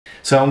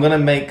So I'm going to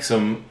make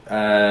some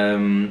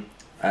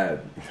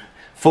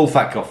full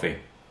fat coffee,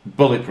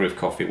 bulletproof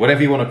coffee,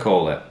 whatever you want to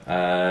call it.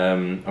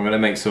 I'm going to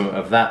make some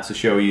of that to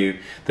show you.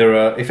 There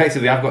are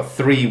effectively, I've got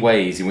 3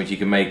 ways in which you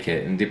can make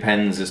it, and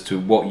depends as to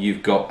what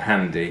you've got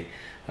handy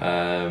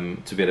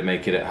to be able to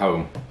make it at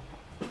home.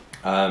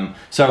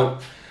 So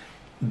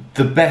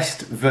the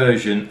best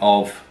version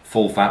of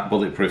full fat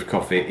bulletproof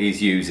coffee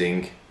is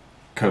using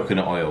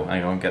coconut oil.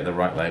 Hang on, get the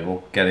right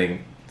label.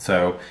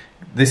 So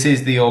this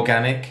is the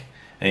organic,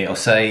 and it'll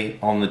say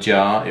on the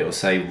jar, it'll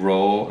say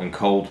raw and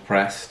cold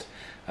pressed.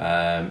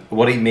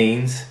 What it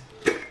means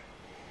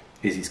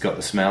is it's got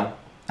the smell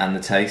and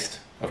the taste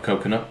of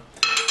coconut.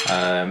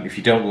 If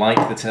you don't like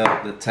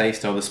the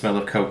taste or the smell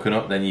of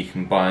coconut, then you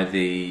can buy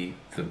the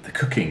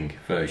cooking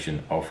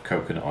version of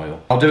coconut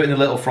oil. I'll do it in a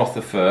little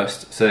frother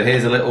first. So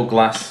here's a little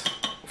glass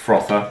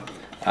frother,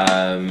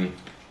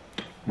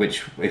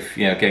 which, if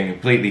you know, again,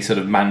 completely sort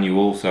of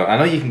manual. So I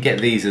know you can get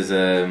these as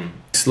a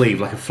sleeve,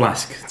 like a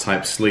flask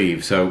type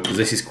sleeve. So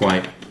this is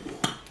quite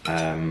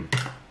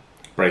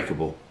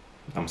breakable.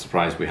 I'm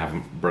surprised we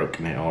haven't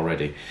broken it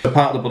already. So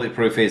part of the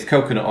bulletproof is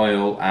coconut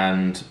oil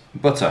and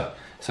butter.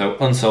 So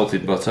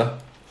unsalted butter.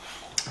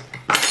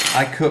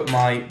 I cut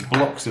my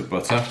blocks of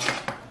butter.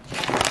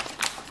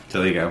 So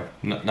there you go,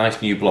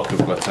 nice new block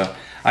of butter.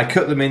 I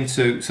cut them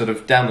into sort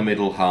of down the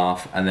middle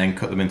half and then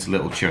cut them into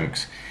little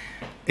chunks.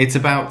 It's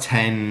about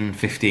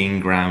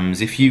 10-15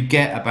 grams. If you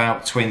get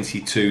about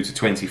 22 to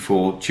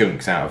 24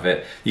 chunks out of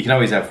it, you can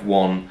always have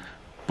 1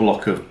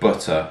 block of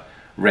butter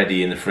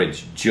ready in the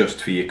fridge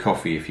just for your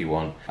coffee if you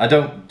want. I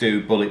don't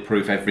do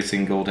bulletproof every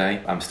single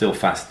day. I'm still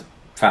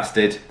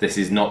fasted. This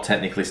is not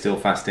technically still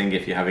fasting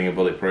if you're having a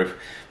bulletproof,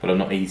 but I'm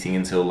not eating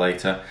until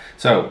later.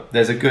 So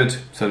there's a good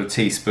sort of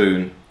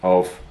teaspoon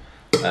of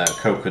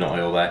coconut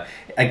oil there.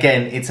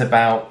 Again, it's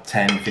about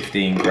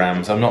 10-15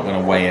 grams. I'm not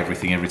going to weigh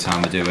everything every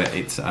time I do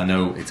it. I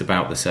know it's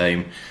about the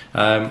same.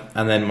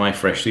 And then my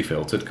freshly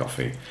filtered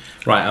coffee.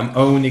 Right, I'm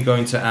only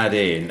going to add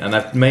in, and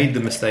I've made the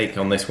mistake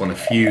on this one a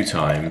few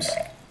times,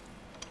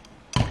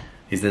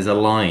 is there's a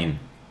line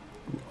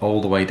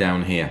all the way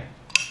down here.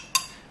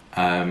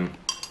 And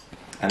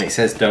it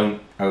says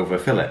don't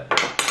overfill it.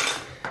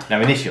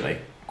 Now initially,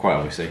 quite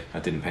obviously, I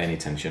didn't pay any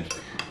attention,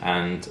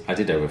 and I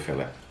did overfill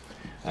it.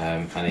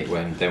 And it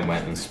then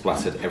went and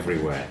splattered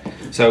everywhere.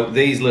 So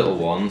these little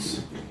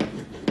ones,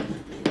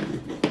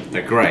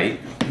 they're great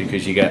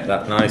because you get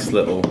that nice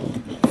little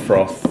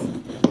froth.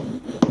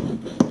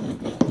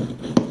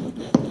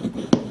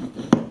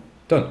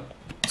 Done.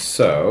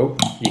 So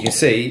you can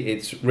see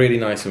it's really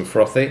nice and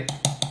frothy.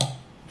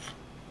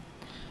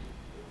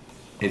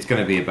 It's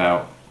going to be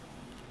about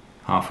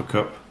half a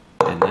cup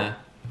in there.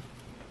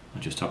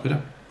 I'll just top it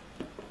up.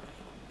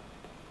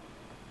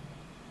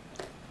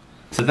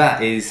 So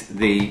that is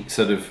the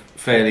sort of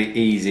fairly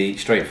easy,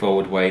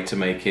 straightforward way to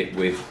make it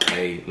with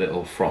a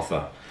little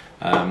frother.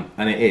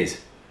 And it is.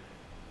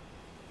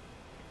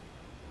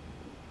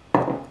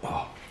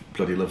 Oh,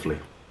 bloody lovely.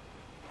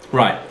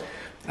 Right.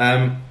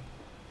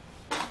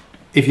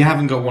 If you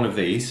haven't got one of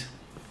these,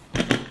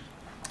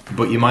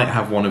 but you might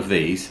have one of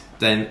these,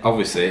 then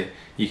obviously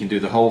you can do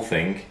the whole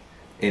thing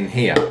in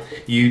here.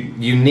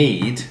 You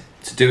need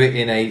to do it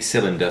in a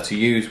cylinder. To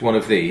use one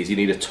of these, you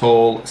need a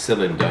tall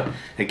cylinder.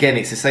 Again,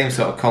 it's the same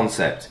sort of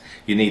concept.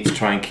 You need to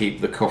try and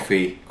keep the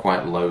coffee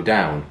quite low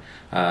down.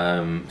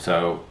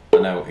 So I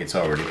know it's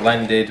already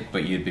blended,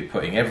 but you'd be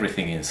putting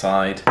everything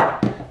inside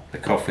the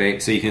coffee.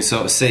 So you can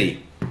sort of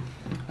see,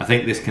 I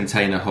think this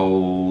container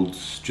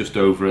holds just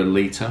over a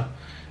litre.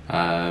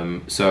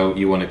 So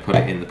you want to put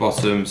it in the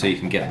bottom so you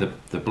can get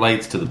the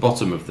blades to the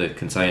bottom of the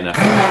container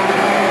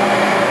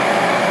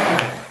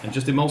and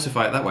just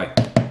emulsify it that way.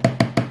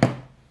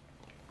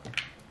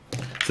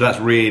 So that's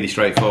really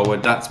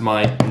straightforward. That's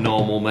my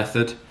normal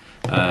method,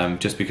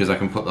 just because I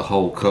can put the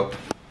whole cup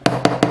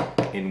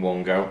in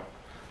one go.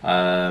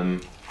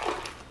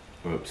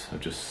 Oops, I've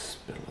just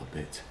spilled a little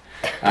bit.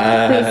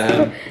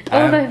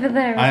 All over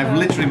there. I've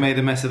literally made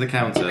a mess of the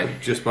counter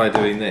just by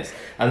doing this.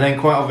 And then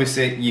quite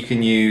obviously you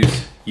can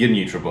use your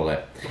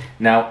NutriBullet.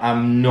 Now,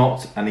 I'm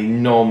not an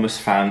enormous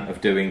fan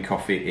of doing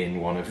coffee in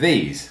one of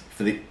these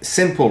for the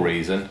simple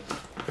reason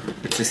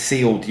it's a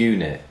sealed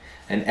unit,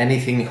 and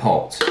anything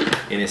hot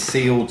in a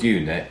sealed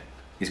unit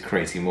is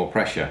creating more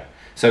pressure.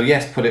 So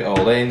yes, put it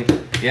all in,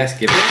 yes,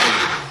 give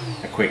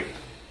it a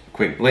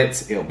quick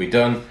blitz, it'll be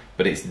done,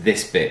 but it's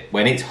this bit.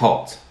 When it's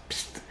hot,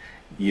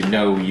 you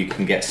know you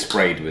can get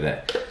sprayed with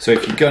it. So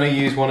if you're going to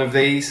use one of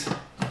these,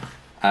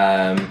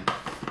 let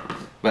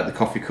the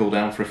coffee cool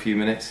down for a few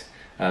minutes,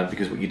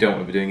 because what you don't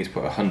want to be doing is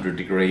put 100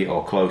 degree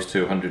or close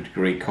to 100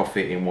 degree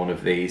coffee in one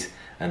of these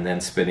and then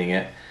spinning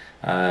it.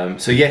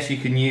 So yes, you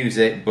can use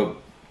it, but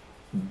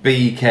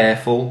be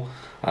careful.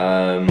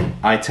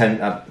 I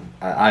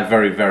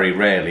very, very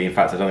rarely, in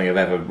fact I don't think I've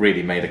ever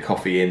really made a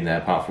coffee in there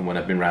apart from when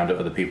I've been round at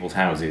other people's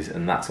houses,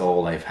 and that's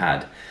all they've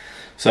had.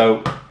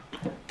 So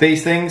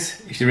these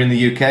things, if you're in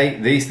the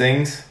UK, these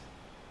things,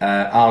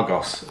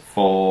 Argos,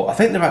 for I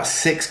think they're about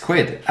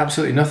 £6,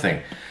 absolutely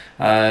nothing.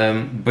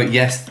 But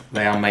yes,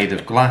 they are made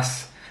of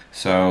glass,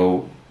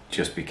 so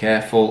just be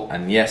careful,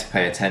 and yes,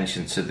 pay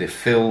attention to the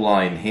fill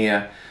line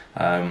here.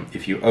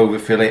 If you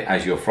overfill it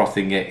as you're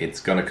frothing it, it's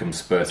going to come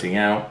spurting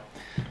out.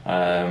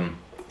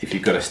 If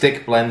you've got a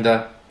stick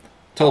blender,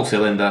 tall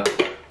cylinder,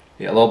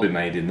 it'll all be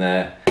made in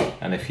there.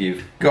 And if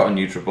you've got a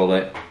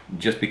NutriBullet,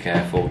 just be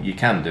careful. You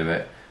can do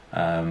it,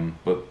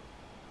 but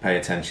pay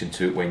attention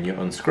to it when you're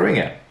unscrewing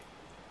it.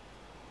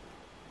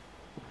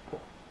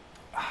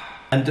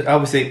 And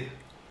obviously,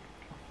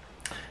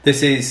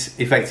 this is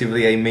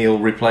effectively a meal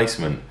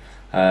replacement.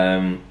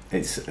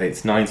 It's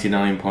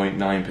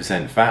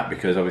 99.9% fat,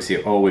 because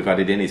obviously all we've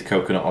added in is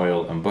coconut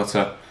oil and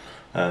butter.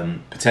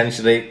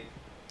 Potentially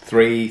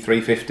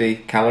 350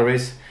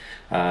 calories.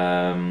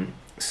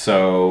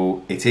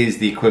 So it is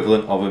the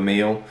equivalent of a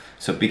meal.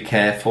 So be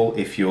careful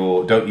if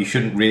you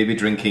shouldn't really be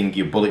drinking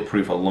your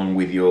bulletproof along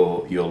with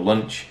your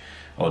lunch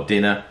or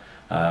dinner.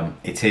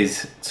 It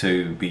is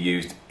to be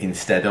used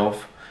instead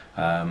of.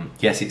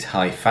 Yes, it's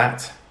high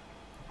fat.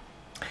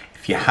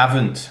 If you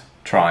haven't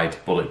tried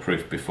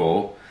bulletproof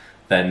before,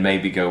 then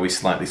maybe go with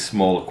slightly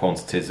smaller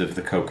quantities of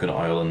the coconut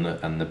oil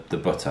and the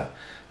butter,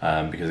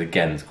 because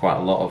again, there's quite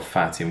a lot of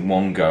fat in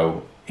one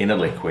go in a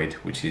liquid,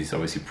 which is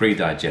obviously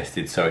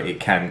pre-digested, so it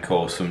can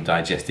cause some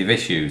digestive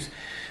issues.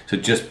 So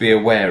just be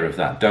aware of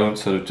that. Don't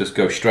sort of just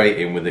go straight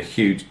in with a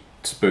huge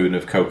spoon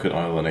of coconut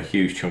oil and a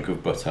huge chunk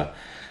of butter,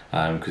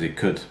 because it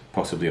could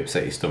possibly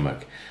upset your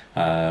stomach.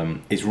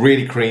 It's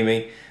really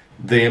creamy.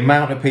 The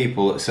amount of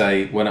people that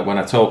say, when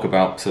I talk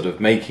about sort of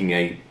making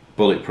a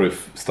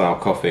bulletproof style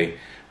coffee,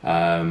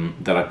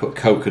 that I put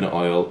coconut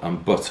oil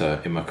and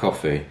butter in my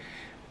coffee,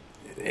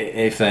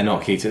 if they're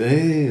not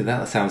keto,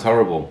 that sounds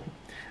horrible.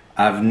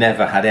 I've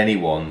never had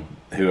anyone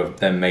who I've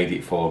then made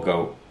it for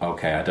go,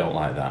 okay, I don't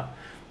like that,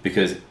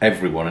 because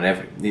everyone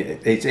and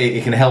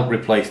it can help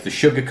replace the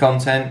sugar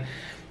content.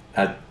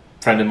 A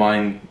friend of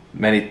mine,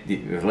 a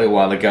little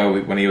while ago,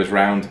 when he was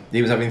round,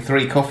 he was having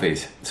 3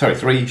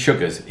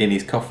 sugars in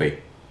his coffee.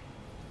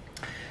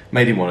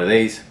 Made him one of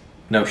these,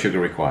 no sugar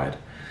required.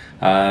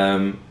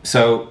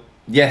 So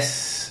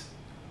yes,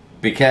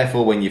 be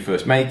careful when you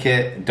first make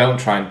it.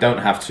 Don't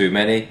have too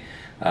many,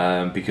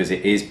 because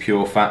it is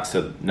pure fat,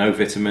 so no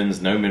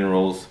vitamins, no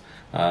minerals,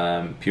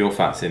 pure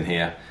fats in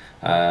here.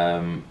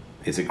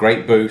 It's a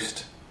great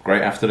boost,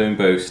 great afternoon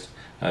boost,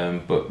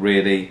 but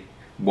really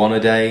 1 a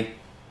day,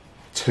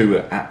 2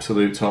 at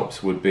absolute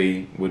tops would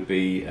be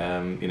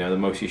the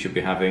most you should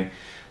be having,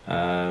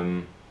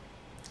 and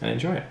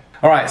enjoy it.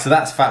 Alright, so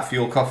that's Fat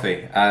Fuel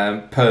Coffee.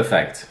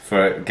 Perfect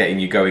for getting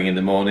you going in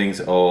the mornings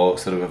or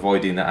sort of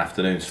avoiding that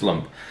afternoon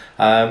slump.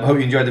 Hope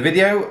you enjoyed the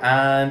video,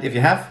 and if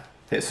you have,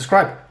 hit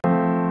subscribe.